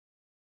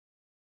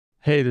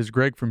Hey, this is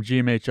Greg from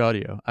GMH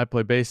Audio. I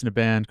play bass in a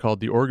band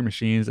called The Organ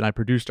Machines, and I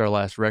produced our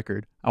last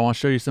record. I want to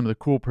show you some of the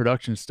cool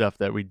production stuff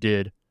that we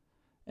did.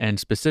 And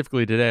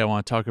specifically today, I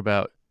want to talk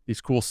about these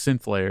cool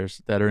synth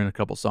layers that are in a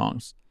couple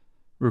songs.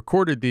 We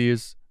recorded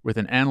these with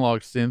an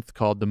analog synth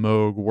called the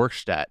Moog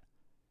Werkstatt.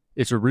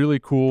 It's a really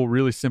cool,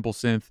 really simple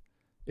synth.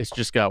 It's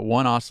just got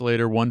one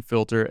oscillator, one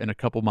filter, and a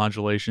couple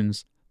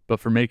modulations,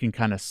 but for making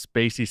kind of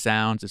spacey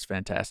sounds, it's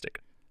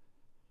fantastic.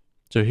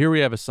 So here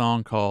we have a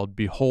song called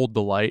Behold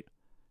the Light.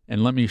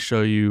 And let me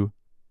show you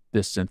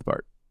this synth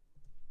part.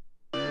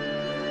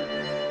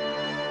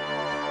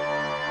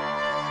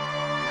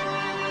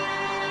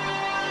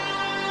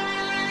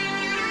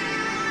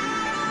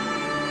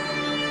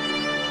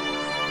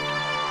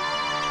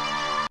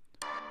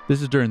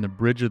 This is during the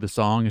bridge of the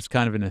song. It's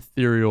kind of an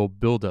ethereal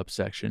build-up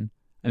section.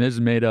 And this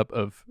is made up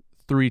of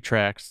 3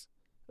 tracks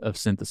of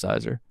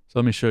synthesizer. So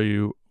let me show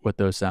you what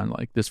those sound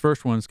like. This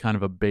first one's kind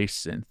of a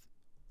bass synth.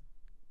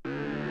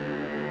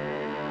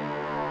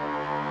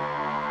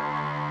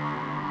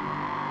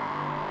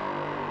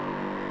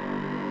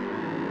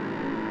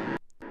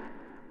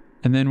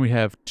 And then we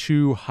have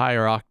 2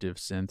 higher octave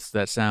synths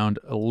that sound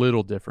a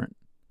little different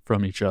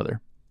from each other.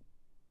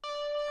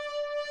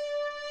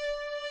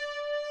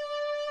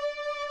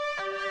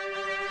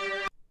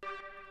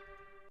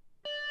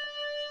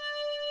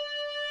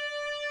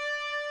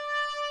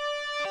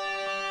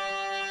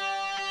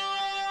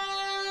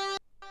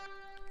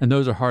 And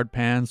those are hard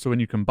pans, so when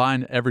you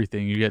combine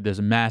everything, you get this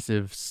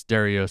massive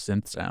stereo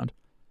synth sound.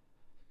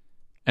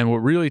 And what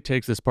really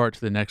takes this part to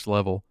the next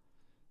level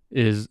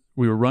is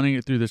we were running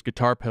it through this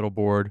guitar pedal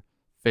board,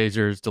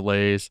 phasers,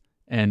 delays,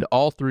 and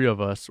all 3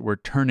 of us were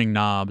turning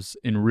knobs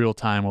in real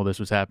time while this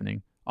was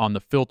happening. On the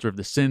filter of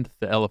the synth,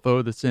 the LFO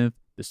of the synth,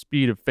 the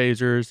speed of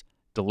phasers,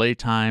 delay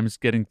times,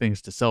 getting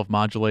things to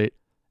self-modulate.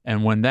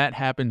 And when that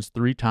happens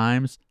 3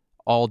 times,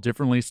 all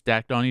differently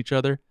stacked on each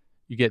other,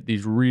 you get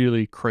these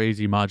really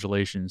crazy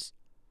modulations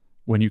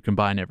when you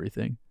combine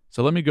everything.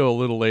 So let me go a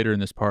little later in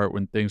this part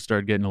when things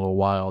start getting a little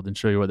wild and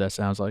show you what that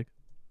sounds like.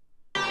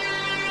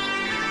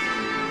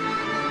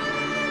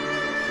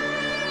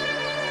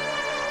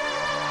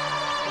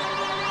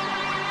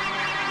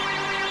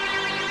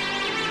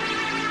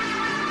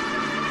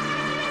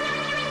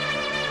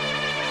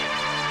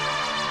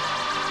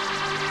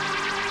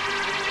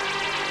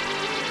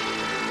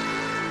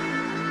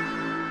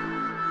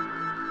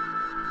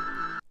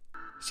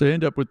 So you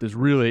end up with this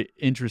really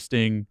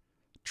interesting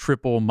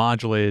triple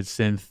modulated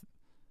synth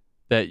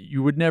that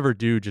you would never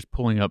do just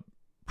pulling up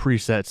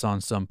presets on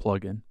some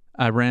plugin.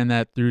 I ran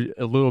that through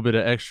a little bit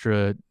of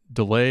extra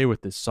delay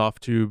with this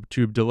soft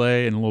tube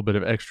delay and a little bit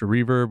of extra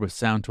reverb with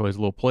Soundtoys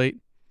little plate.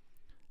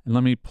 And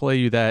let me play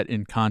you that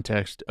in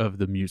context of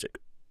the music.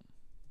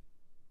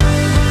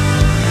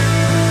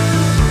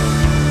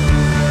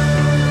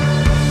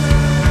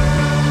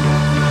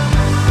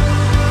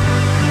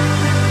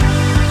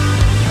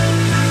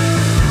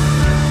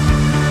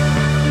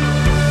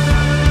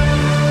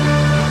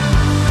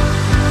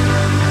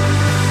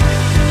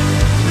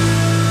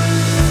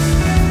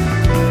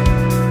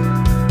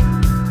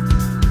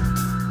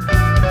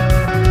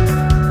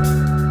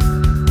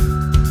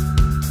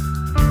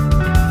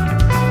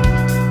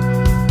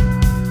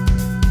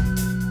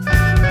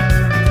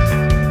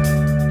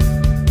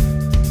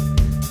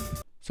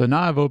 So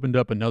now I've opened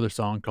up another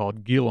song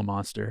called Gila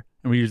Monster,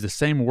 and we use the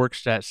same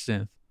Werkstatt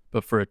synth,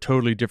 but for a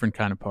totally different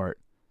kind of part.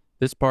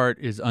 This part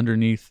is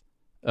underneath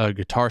a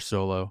guitar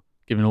solo,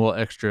 giving a little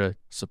extra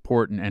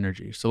support and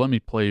energy. So let me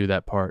play you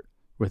that part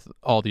with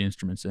all the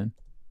instruments in.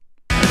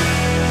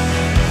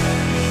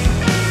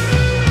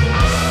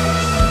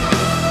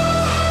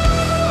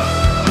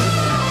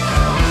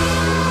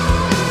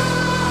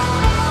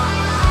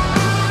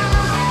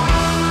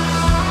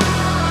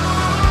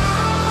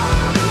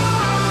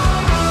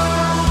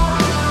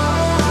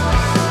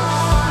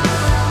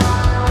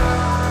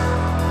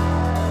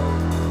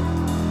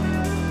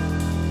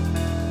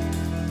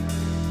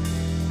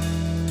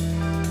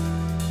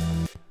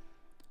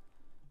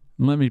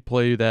 And let me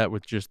play you that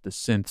with just the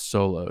synth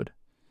soloed.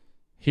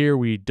 Here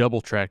we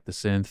double track the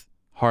synth,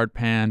 hard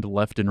panned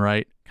left and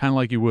right, kind of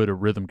like you would a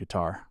rhythm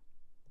guitar.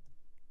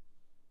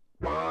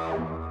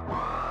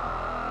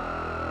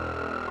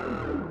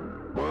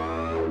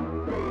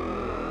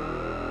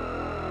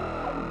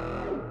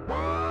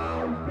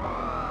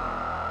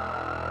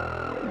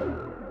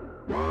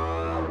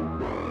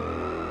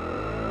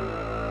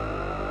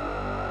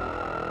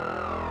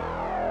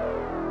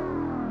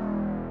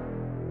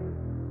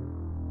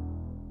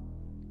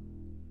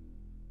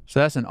 So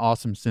that's an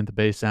awesome synth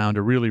bass sound,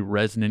 a really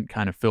resonant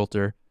kind of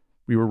filter.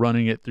 We were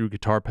running it through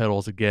guitar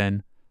pedals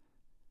again.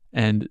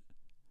 And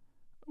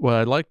what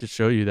I'd like to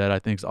show you that I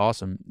think is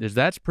awesome is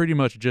that's pretty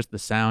much just the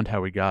sound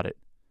how we got it.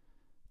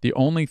 The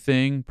only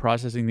thing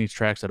processing these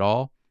tracks at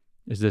all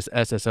is this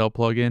SSL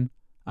plugin.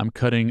 I'm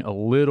cutting a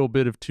little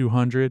bit of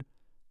 200,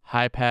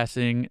 high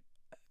passing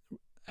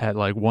at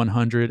like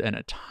 100, and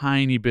a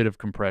tiny bit of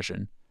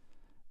compression.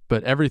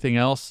 But everything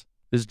else,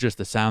 this is just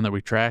the sound that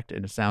we tracked,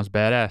 and it sounds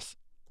badass.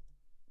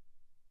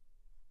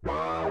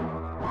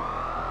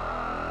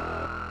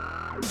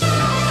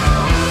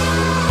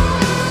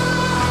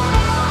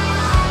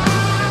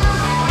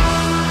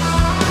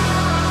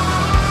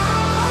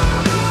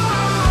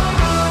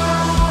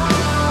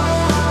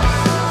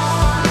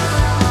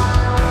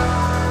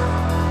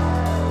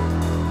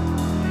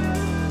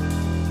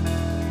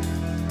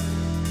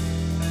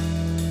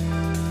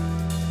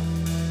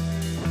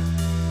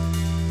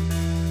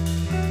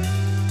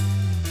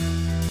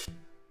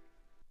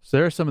 So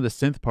there are some of the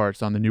synth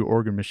parts on the new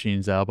Organ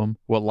Machines album.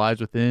 What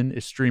Lies Within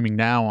is streaming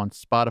now on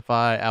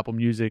Spotify, Apple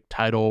Music,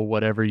 Tidal,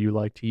 whatever you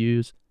like to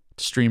use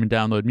to stream and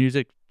download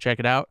music. Check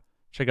it out.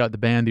 Check out the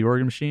band The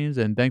Organ Machines,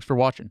 and thanks for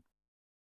watching.